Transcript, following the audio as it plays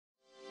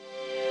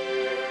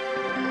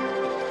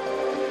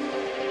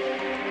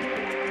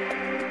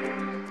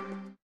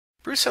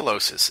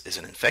Brucellosis is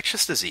an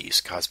infectious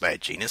disease caused by a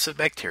genus of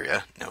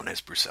bacteria known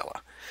as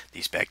Brucella.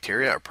 These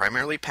bacteria are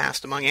primarily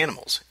passed among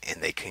animals, and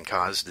they can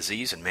cause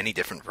disease in many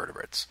different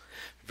vertebrates.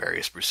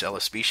 Various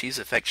Brucella species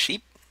affect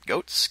sheep,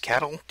 goats,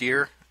 cattle,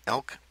 deer,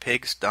 elk,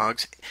 pigs,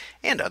 dogs,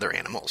 and other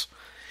animals.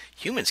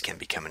 Humans can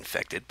become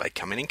infected by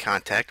coming in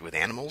contact with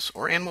animals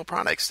or animal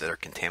products that are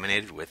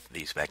contaminated with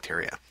these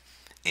bacteria.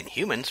 In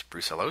humans,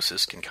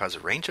 brucellosis can cause a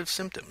range of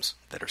symptoms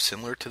that are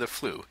similar to the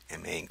flu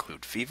and may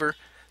include fever,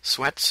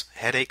 sweats,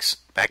 headaches,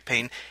 back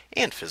pain,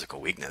 and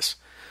physical weakness.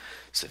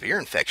 Severe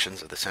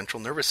infections of the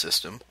central nervous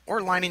system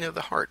or lining of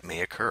the heart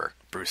may occur.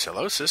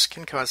 Brucellosis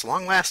can cause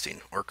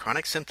long-lasting or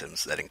chronic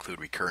symptoms that include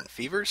recurrent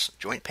fevers,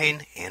 joint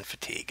pain, and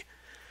fatigue.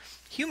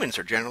 Humans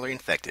are generally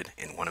infected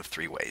in one of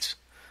three ways.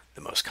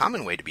 The most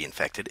common way to be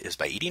infected is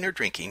by eating or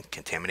drinking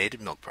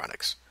contaminated milk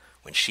products.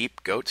 When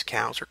sheep, goats,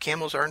 cows, or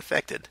camels are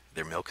infected,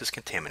 their milk is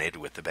contaminated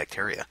with the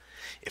bacteria.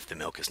 If the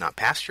milk is not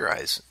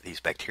pasteurized, these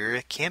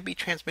bacteria can be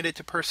transmitted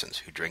to persons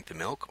who drink the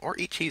milk or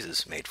eat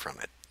cheeses made from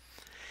it.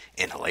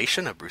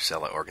 Inhalation of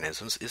Brucella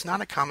organisms is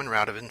not a common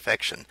route of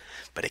infection,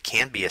 but it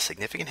can be a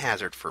significant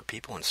hazard for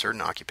people in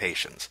certain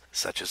occupations,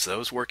 such as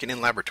those working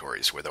in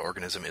laboratories where the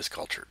organism is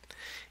cultured.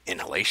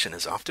 Inhalation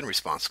is often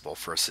responsible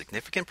for a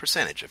significant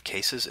percentage of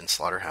cases in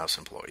slaughterhouse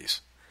employees.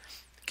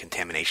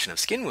 Contamination of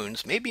skin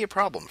wounds may be a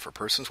problem for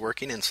persons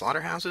working in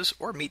slaughterhouses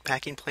or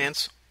meatpacking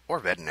plants or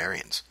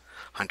veterinarians.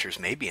 Hunters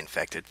may be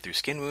infected through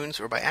skin wounds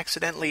or by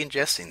accidentally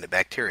ingesting the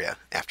bacteria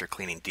after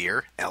cleaning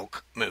deer,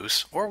 elk,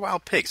 moose, or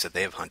wild pigs that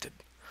they have hunted.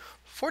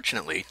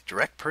 Fortunately,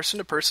 direct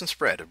person-to-person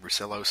spread of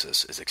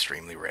brucellosis is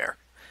extremely rare.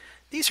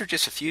 These are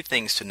just a few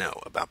things to know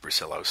about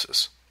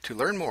brucellosis. To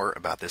learn more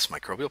about this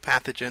microbial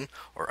pathogen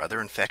or other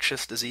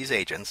infectious disease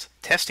agents,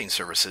 testing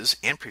services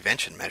and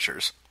prevention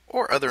measures,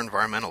 or other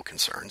environmental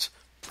concerns,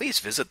 please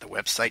visit the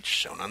website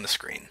shown on the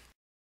screen.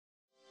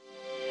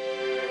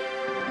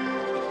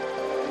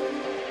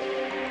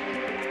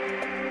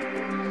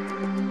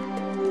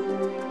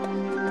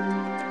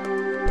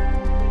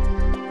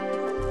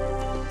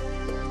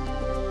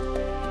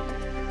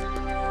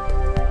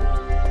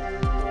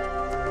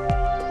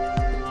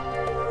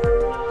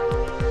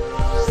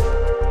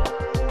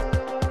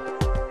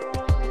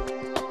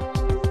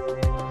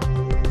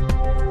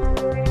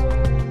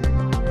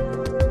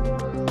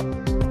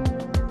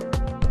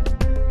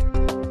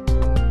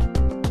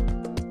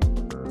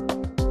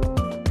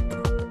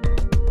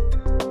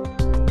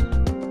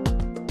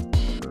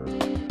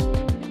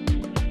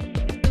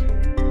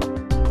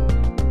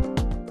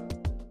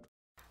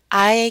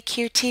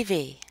 IAQ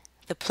TV,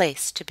 the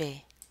place to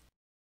be.